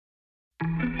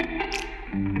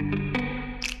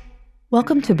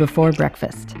Welcome to Before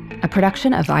Breakfast, a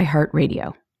production of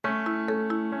iHeartRadio.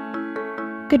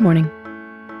 Good morning.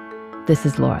 This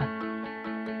is Laura.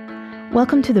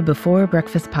 Welcome to the Before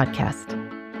Breakfast podcast.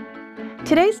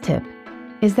 Today's tip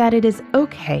is that it is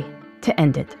okay to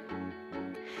end it.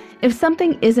 If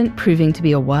something isn't proving to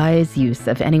be a wise use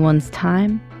of anyone's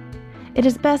time, it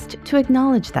is best to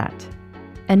acknowledge that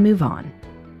and move on,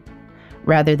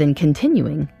 rather than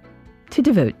continuing to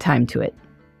devote time to it.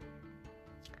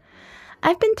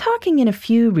 I've been talking in a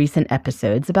few recent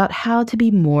episodes about how to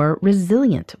be more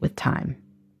resilient with time.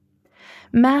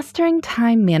 Mastering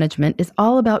time management is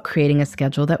all about creating a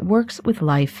schedule that works with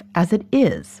life as it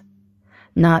is,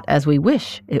 not as we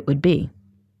wish it would be.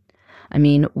 I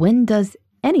mean, when does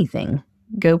anything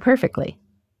go perfectly?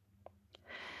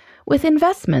 With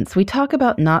investments, we talk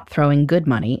about not throwing good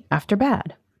money after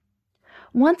bad.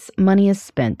 Once money is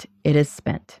spent, it is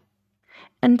spent.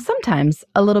 And sometimes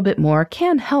a little bit more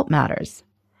can help matters.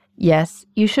 Yes,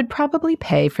 you should probably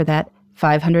pay for that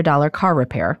 $500 car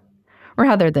repair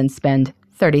rather than spend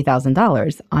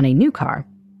 $30,000 on a new car.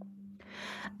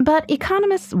 But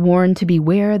economists warn to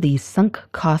beware the sunk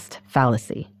cost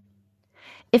fallacy.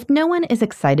 If no one is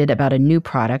excited about a new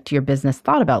product your business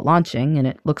thought about launching and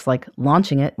it looks like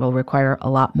launching it will require a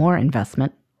lot more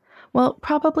investment, well,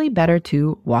 probably better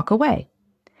to walk away,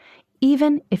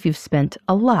 even if you've spent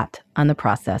a lot on the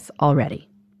process already.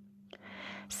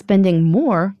 Spending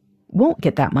more won't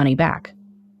get that money back,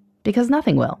 because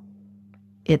nothing will.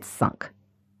 It's sunk.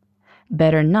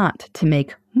 Better not to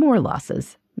make more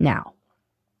losses now.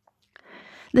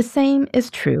 The same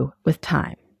is true with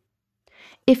time.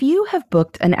 If you have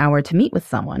booked an hour to meet with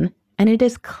someone, and it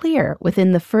is clear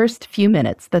within the first few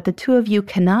minutes that the two of you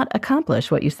cannot accomplish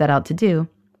what you set out to do,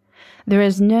 there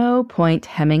is no point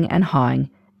hemming and hawing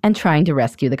and trying to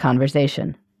rescue the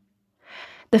conversation.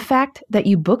 The fact that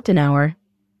you booked an hour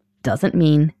doesn't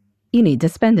mean you need to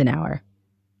spend an hour.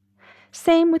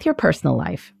 Same with your personal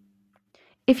life.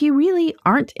 If you really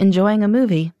aren't enjoying a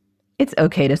movie, it's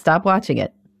okay to stop watching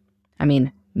it. I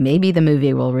mean, maybe the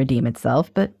movie will redeem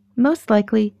itself, but most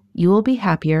likely you will be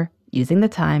happier using the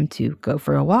time to go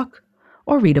for a walk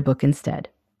or read a book instead.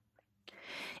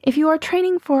 If you are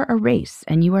training for a race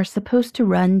and you are supposed to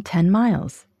run 10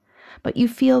 miles, but you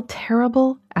feel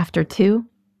terrible after 2,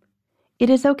 it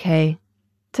is okay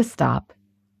to stop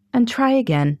and try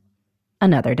again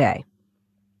another day.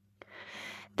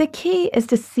 The key is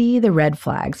to see the red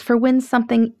flags for when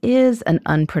something is an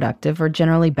unproductive or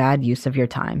generally bad use of your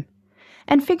time,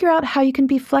 and figure out how you can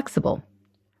be flexible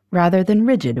rather than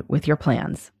rigid with your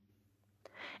plans.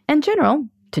 In general,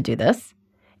 to do this,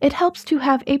 it helps to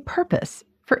have a purpose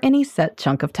for any set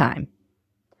chunk of time.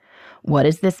 What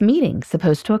is this meeting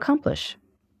supposed to accomplish?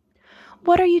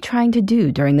 What are you trying to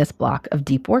do during this block of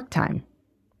deep work time?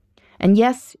 And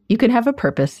yes, you can have a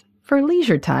purpose for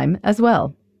leisure time as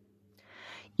well.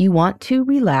 You want to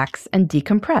relax and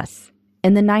decompress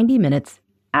in the 90 minutes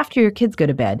after your kids go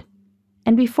to bed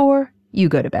and before you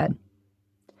go to bed.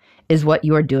 Is what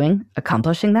you are doing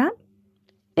accomplishing that?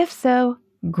 If so,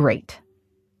 great.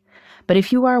 But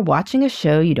if you are watching a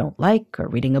show you don't like, or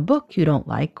reading a book you don't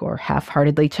like, or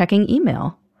half-heartedly checking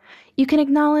email, you can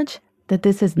acknowledge that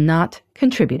this is not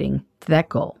contributing to that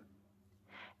goal.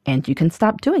 And you can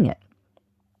stop doing it.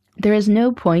 There is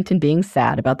no point in being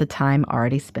sad about the time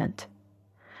already spent.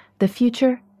 The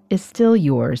future is still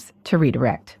yours to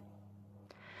redirect.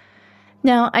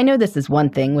 Now, I know this is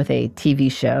one thing with a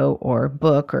TV show or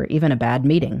book or even a bad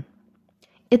meeting.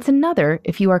 It's another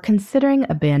if you are considering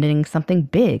abandoning something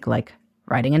big like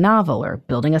writing a novel or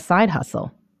building a side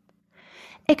hustle.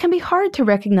 It can be hard to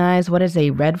recognize what is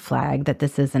a red flag that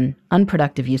this is an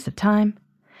unproductive use of time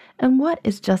and what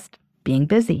is just being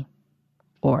busy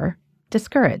or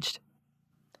discouraged.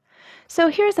 So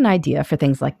here's an idea for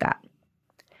things like that.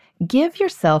 Give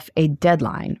yourself a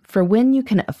deadline for when you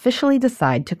can officially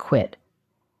decide to quit,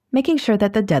 making sure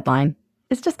that the deadline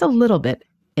is just a little bit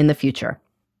in the future.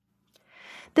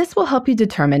 This will help you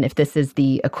determine if this is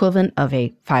the equivalent of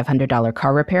a $500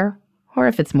 car repair, or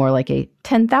if it's more like a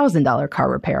 $10,000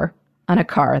 car repair on a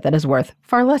car that is worth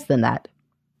far less than that.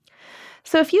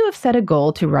 So if you have set a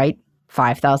goal to write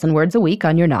 5,000 words a week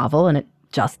on your novel and it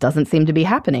just doesn't seem to be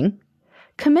happening,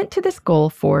 commit to this goal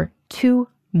for 2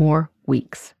 more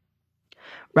weeks.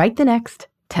 Write the next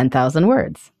 10,000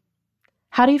 words.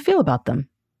 How do you feel about them?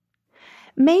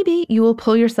 Maybe you will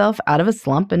pull yourself out of a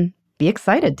slump and be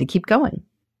excited to keep going.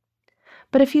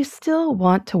 But if you still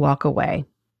want to walk away,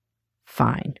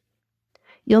 fine.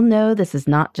 You'll know this is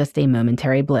not just a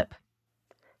momentary blip.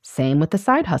 Same with the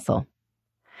side hustle.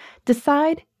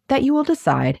 Decide that you will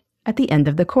decide at the end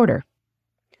of the quarter.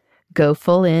 Go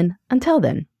full in until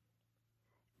then.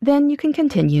 then you can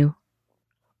continue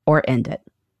or end it.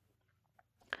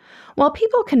 While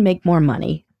people can make more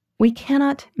money, we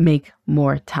cannot make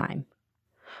more time.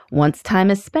 Once time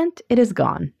is spent, it is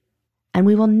gone, and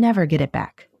we will never get it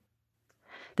back.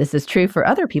 This is true for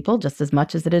other people just as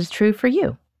much as it is true for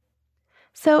you.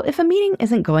 So if a meeting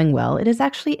isn't going well, it is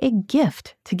actually a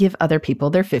gift to give other people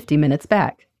their 50 minutes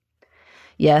back.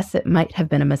 Yes, it might have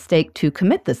been a mistake to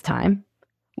commit this time.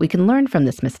 We can learn from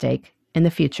this mistake in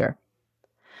the future.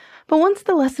 But once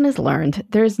the lesson is learned,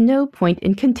 there is no point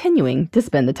in continuing to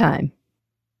spend the time.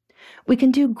 We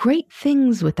can do great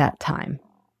things with that time,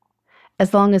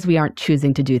 as long as we aren't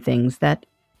choosing to do things that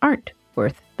aren't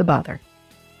worth the bother.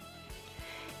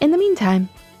 In the meantime,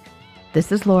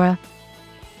 this is Laura.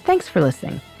 Thanks for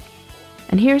listening.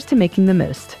 And here's to making the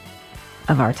most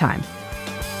of our time.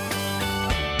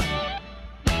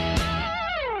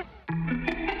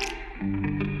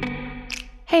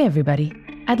 Hey everybody,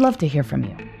 I'd love to hear from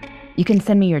you. You can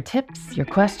send me your tips, your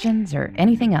questions, or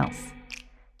anything else.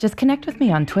 Just connect with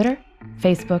me on Twitter,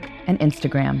 Facebook, and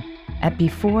Instagram at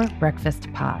Before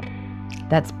Breakfast Pod.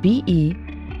 That's BE,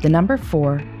 the number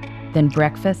 4, then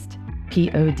breakfast,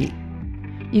 POD.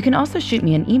 You can also shoot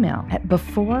me an email at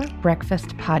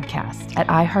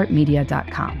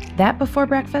beforebreakfastpodcast@iheartmedia.com. That Before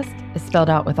Breakfast is spelled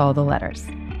out with all the letters.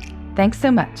 Thanks so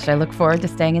much. I look forward to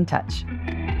staying in touch.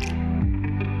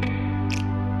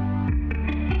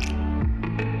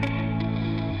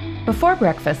 Before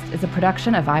Breakfast is a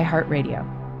production of iHeartRadio.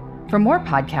 For more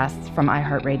podcasts from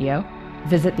iHeartRadio,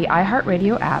 visit the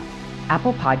iHeartRadio app,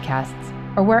 Apple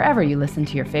Podcasts, or wherever you listen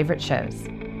to your favorite shows.